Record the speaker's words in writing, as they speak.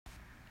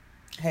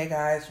Hey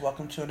guys,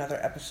 welcome to another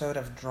episode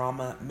of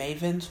Drama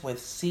Mavens with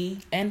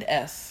C and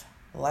S.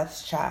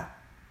 Let's chat.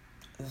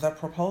 The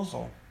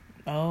proposal.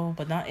 Oh,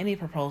 but not any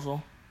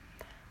proposal.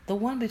 The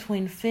one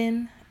between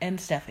Finn and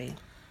Steffy.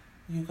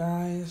 You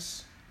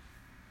guys,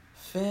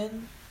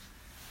 Finn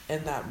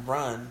in that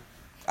run.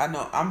 I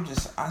know,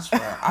 I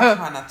swear, I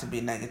try not to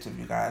be negative,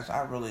 you guys.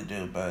 I really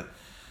do, but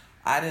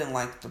I didn't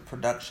like the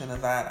production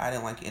of that. I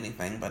didn't like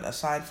anything. But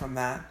aside from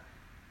that,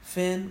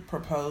 Finn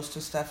proposed to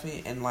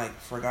Steffy and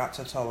forgot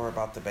to tell her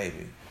about the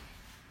baby.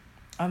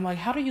 I'm like,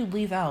 how do you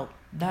leave out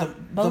the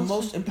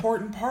most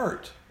important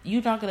part?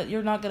 You're not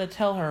gonna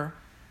tell her.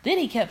 Then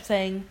he kept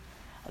saying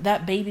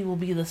that baby will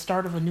be the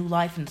start of a new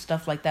life and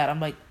stuff like that.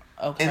 I'm like,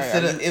 okay,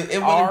 instead of it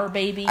our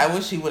baby. I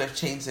wish he would have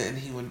changed it and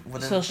he would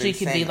have so she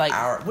could be like,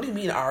 our. What do you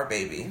mean our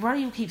baby? Why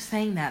do you keep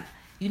saying that?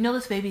 You know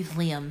this baby's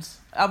Liam's.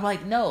 I'm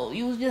like, no,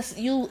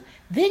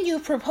 then you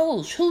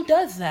propose. Who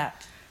does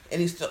that?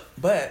 And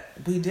but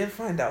we did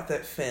find out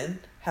that Finn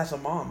has a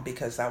mom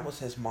because that was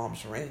his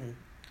mom's ring.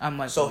 I'm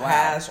like, so wow.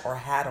 Has or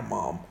had a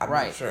mom. I'm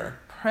not sure.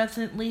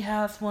 Presently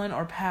has one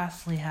or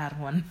pastly had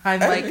one.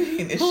 I'm like,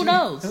 who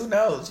knows? Who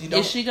knows?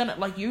 Is she gonna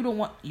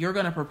you're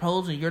gonna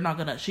propose and you're not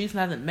gonna? She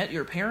hasn't met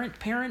your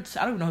parents.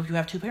 I don't know if you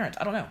have two parents.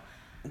 I don't know.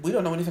 We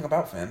don't know anything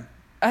about Finn.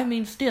 I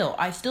mean,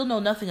 I still know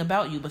nothing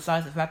about you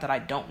besides the fact that I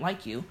don't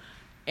like you,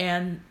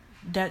 and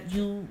that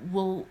you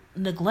will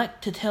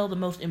neglect to tell the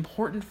most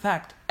important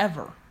fact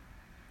ever.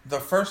 The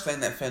first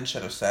thing that Finn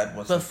should have said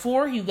was...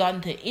 Before you got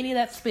into any of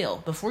that spill,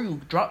 before you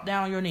dropped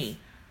down on your knee,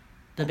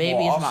 the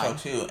baby is mine.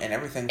 Also, too, and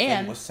everything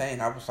Finn was saying,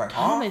 I was like,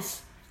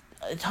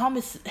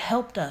 Thomas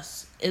helped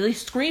us. At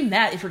least scream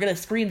that if you're going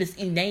to scream this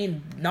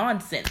inane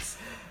nonsense.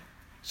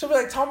 She'll be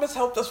like, Thomas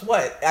helped us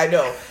what? I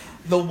know.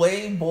 The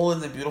way Bold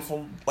and the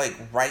Beautiful,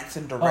 writes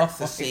and directs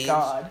the scenes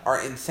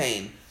are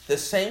insane. The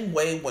same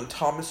way when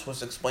Thomas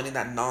was explaining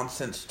that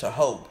nonsense to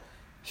Hope,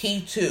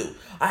 he too.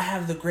 I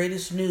have the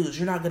greatest news.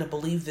 You're not going to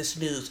believe this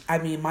news. I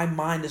mean, my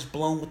mind is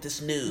blown with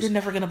this news. You're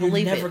never going to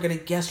believe it. You're never going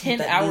to guess what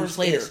that 10 hours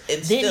later. Is.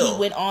 And then he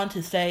went on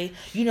to say,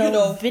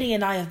 Vinny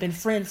and I have been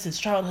friends since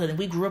childhood, and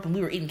we grew up and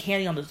we were eating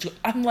candy on the...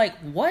 I'm like,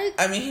 what?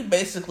 I mean, he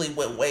basically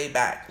went way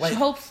back.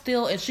 Hope's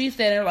still... And she's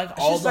standing there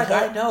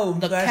I know.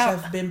 You guys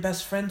have been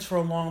best friends for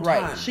a long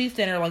time. Right. She's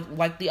standing there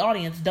like the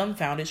audience,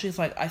 dumbfounded. She's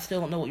like, I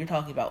still don't know what you're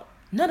talking about.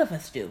 None of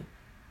us do.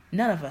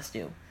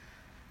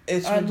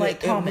 It's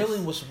unlike Thomas. It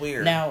really was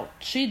weird. Now,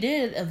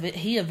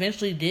 he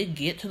eventually did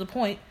get to the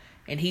point,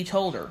 and he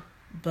told her.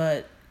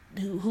 But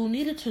who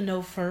needed to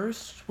know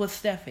first was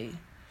Steffy.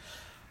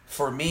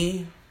 For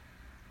me,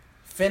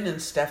 Finn and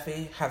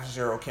Steffy have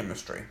zero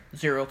chemistry.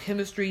 Zero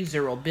chemistry,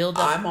 zero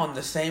build-up. I'm on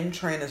the same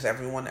train as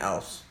everyone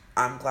else.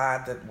 I'm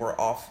glad that we're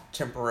off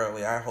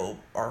temporarily, I hope,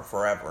 or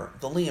forever,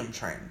 the Liam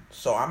train.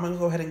 So I'm going to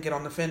go ahead and get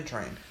on the Finn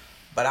train.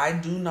 But I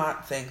do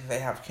not think they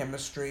have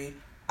chemistry.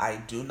 I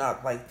do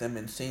not like them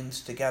in scenes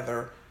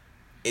together.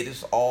 It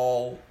is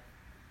all...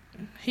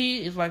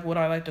 He is like what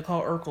I like to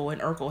call Urkel,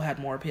 and Urkel had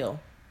more appeal.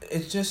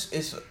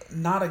 It's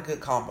not a good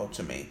combo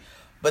to me.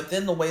 But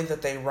then the way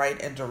that they write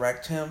and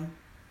direct him,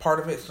 part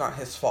of it's not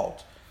his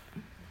fault.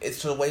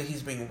 It's the way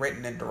he's being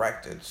written and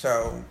directed.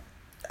 So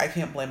I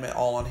can't blame it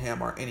all on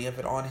him or any of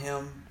it on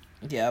him.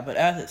 Yeah, but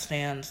as it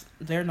stands,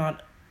 they're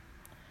not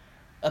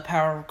a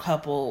power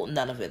couple.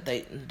 None of it.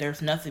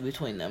 There's nothing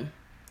between them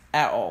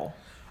at all.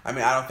 I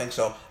mean, I don't think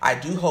so. I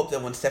do hope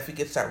that when Steffi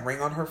gets that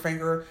ring on her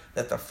finger,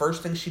 that the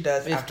first thing she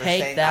does is after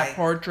take that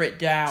portrait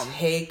down.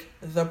 Take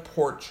the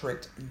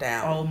portrait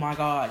down. Oh my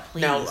God, please.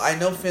 Now, I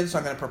know Finn's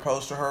not going to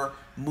propose to her,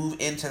 move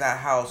into that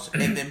house,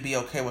 and then be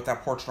okay with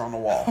that portrait on the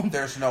wall.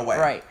 There's no way.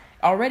 Right.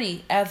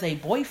 Already, as a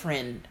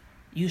boyfriend,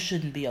 you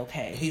shouldn't be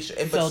okay.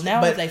 But as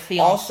a fiancé...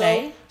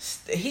 Also,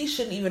 he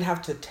shouldn't even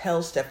have to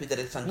tell Steffi that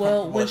it's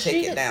uncomfortable to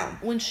take it down.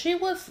 When she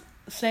was...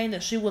 saying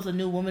that she was a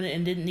new woman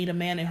and didn't need a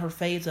man in her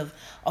phase of,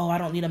 I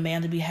don't need a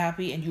man to be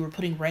happy, and you were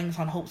putting rings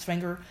on Hope's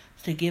finger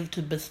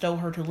to bestow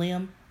her to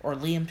Liam, or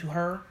Liam to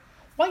her.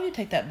 Why you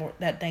take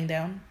that thing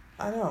down?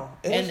 I know.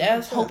 And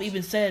as Hope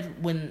even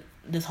said when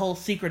this whole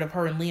secret of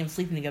her and Liam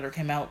sleeping together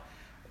came out,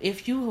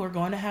 if you were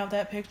going to have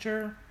that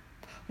picture,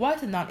 why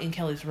is it not in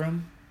Kelly's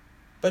room?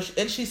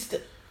 She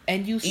still...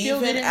 And you still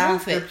even didn't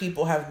move it. After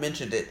people have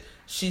mentioned it,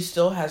 she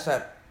still has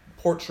that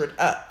portrait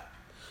up.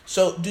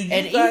 So do you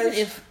guys... even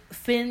if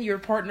Finn, your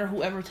partner,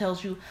 whoever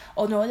tells you,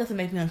 oh no, it doesn't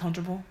make me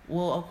uncomfortable.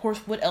 Well, of course,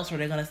 what else are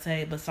they going to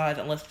say besides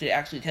unless they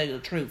actually tell you the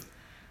truth?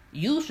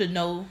 You should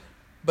know.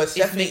 But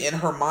Stephanie, in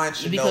her mind,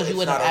 should know it's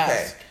not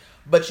okay.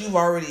 But you've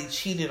already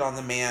cheated on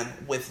the man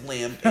with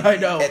Liam. I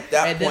know. At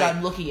that point, then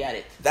I'm looking at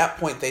it. That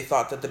point, they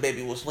thought that the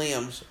baby was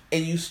Liam's,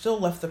 and you still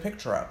left the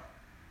picture up.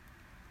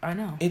 I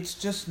know. It's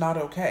just not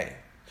okay.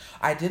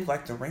 I did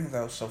like the ring,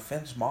 though, so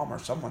Finn's mom or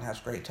someone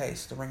has great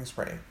taste. The ring is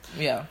pretty.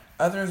 Yeah.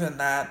 Other than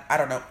that, I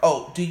don't know.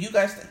 Oh, do you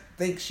guys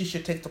think she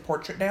should take the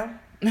portrait down?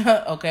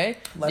 Okay.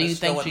 Do you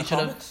think she should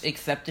have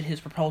accepted his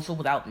proposal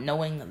without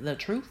knowing the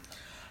truth?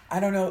 I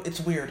don't know.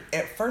 It's weird.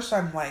 At first,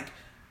 I'm like,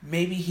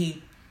 maybe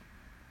he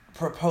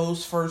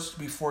proposed first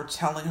before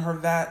telling her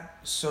that,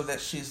 so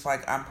that she's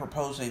like, I'm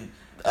proposing.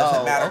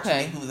 Doesn't matter to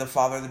me who the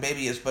father of the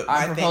baby is. But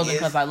I'm my thing proposing is,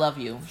 because I love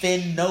you.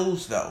 Finn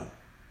knows though.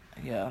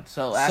 Yeah,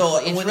 so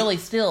actually, it's really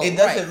still... It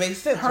doesn't make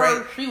sense,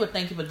 right? She would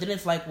think it, but then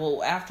it's like,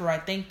 well, after I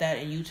think that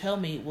and you tell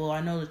me, well, I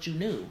know that you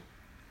knew.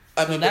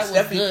 I mean, that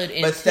was good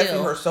but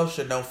Steffy herself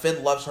should know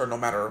Finn loves her no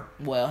matter...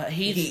 Well,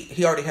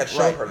 he already had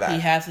showed her that. He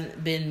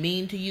hasn't been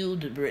mean to you,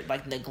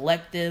 like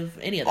neglective,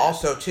 any of that.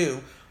 Also,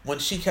 too, when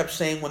she kept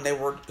saying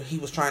he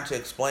was trying to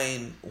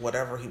explain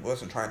whatever, he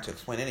wasn't trying to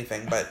explain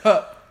anything,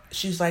 but...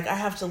 She's like, I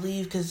have to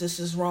leave because this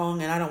is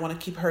wrong and I don't want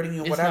to keep hurting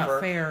you, whatever. It's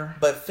not fair.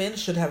 But Finn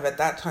should have at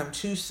that time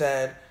too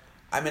said,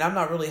 I mean, I'm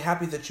not really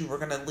happy that you were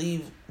going to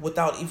leave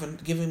without even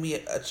giving me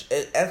an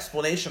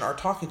explanation or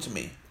talking to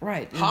me.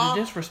 Right.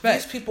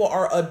 Disrespect. These people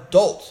are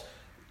adults.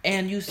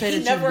 And you say he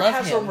that you love him. He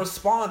never has a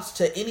response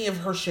to any of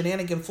her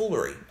shenanigan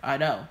foolery. I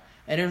know.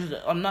 And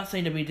I'm not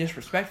saying to be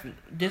disrespectful,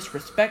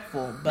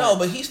 but... No,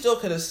 but he still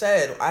could have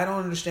said, I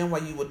don't understand why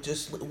you would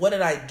just... What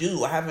did I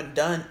do? I haven't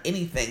done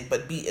anything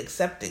but be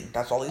accepting.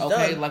 That's all he's done.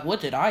 Okay, like,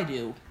 what did I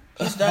do?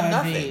 He's done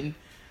nothing. Mean,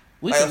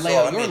 we should lay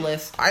out your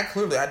list. I'm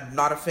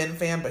not a Finn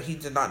fan, but he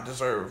did not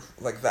deserve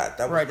like that.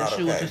 That was right, not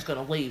she was just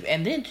going to leave.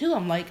 And then, too,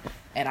 I'm like...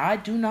 And I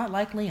do not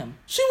like Liam.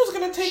 She was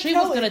going to take Kelly. She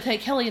was going to take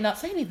Kelly and not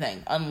say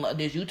anything.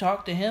 Did you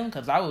talk to him?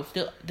 Because I would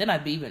still... Then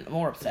I'd be even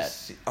more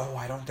upset. Oh,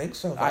 I don't think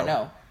so, though. I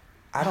know.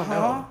 I don't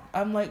know.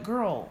 I'm like,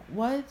 girl,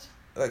 what?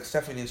 Like,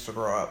 Steffy needs to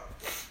grow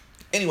up.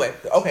 Anyway,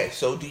 okay,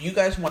 so do you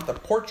guys want the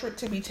portrait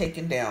to be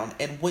taken down?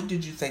 And what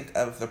did you think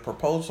of the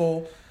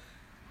proposal?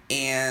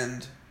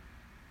 And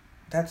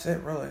that's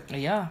it, really.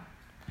 Yeah.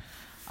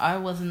 I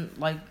wasn't,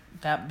 like,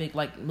 that big,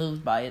 like,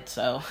 moved by it,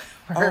 so...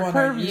 and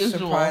are you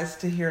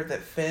surprised to hear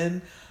that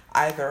Finn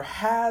either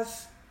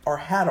has or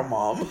had a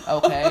mom?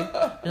 Okay.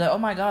 You're like, oh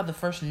my god, the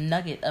first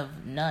nugget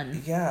of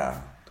none. Yeah.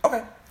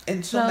 Okay.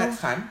 Until next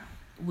time.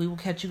 We will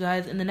catch you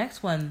guys in the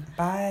next one.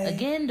 Bye.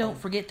 Again, don't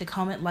forget to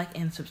comment, like,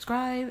 and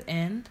subscribe,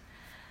 and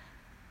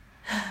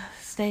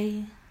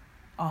stay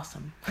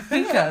awesome.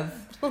 Because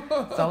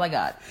that's all I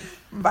got.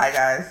 Bye,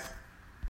 guys.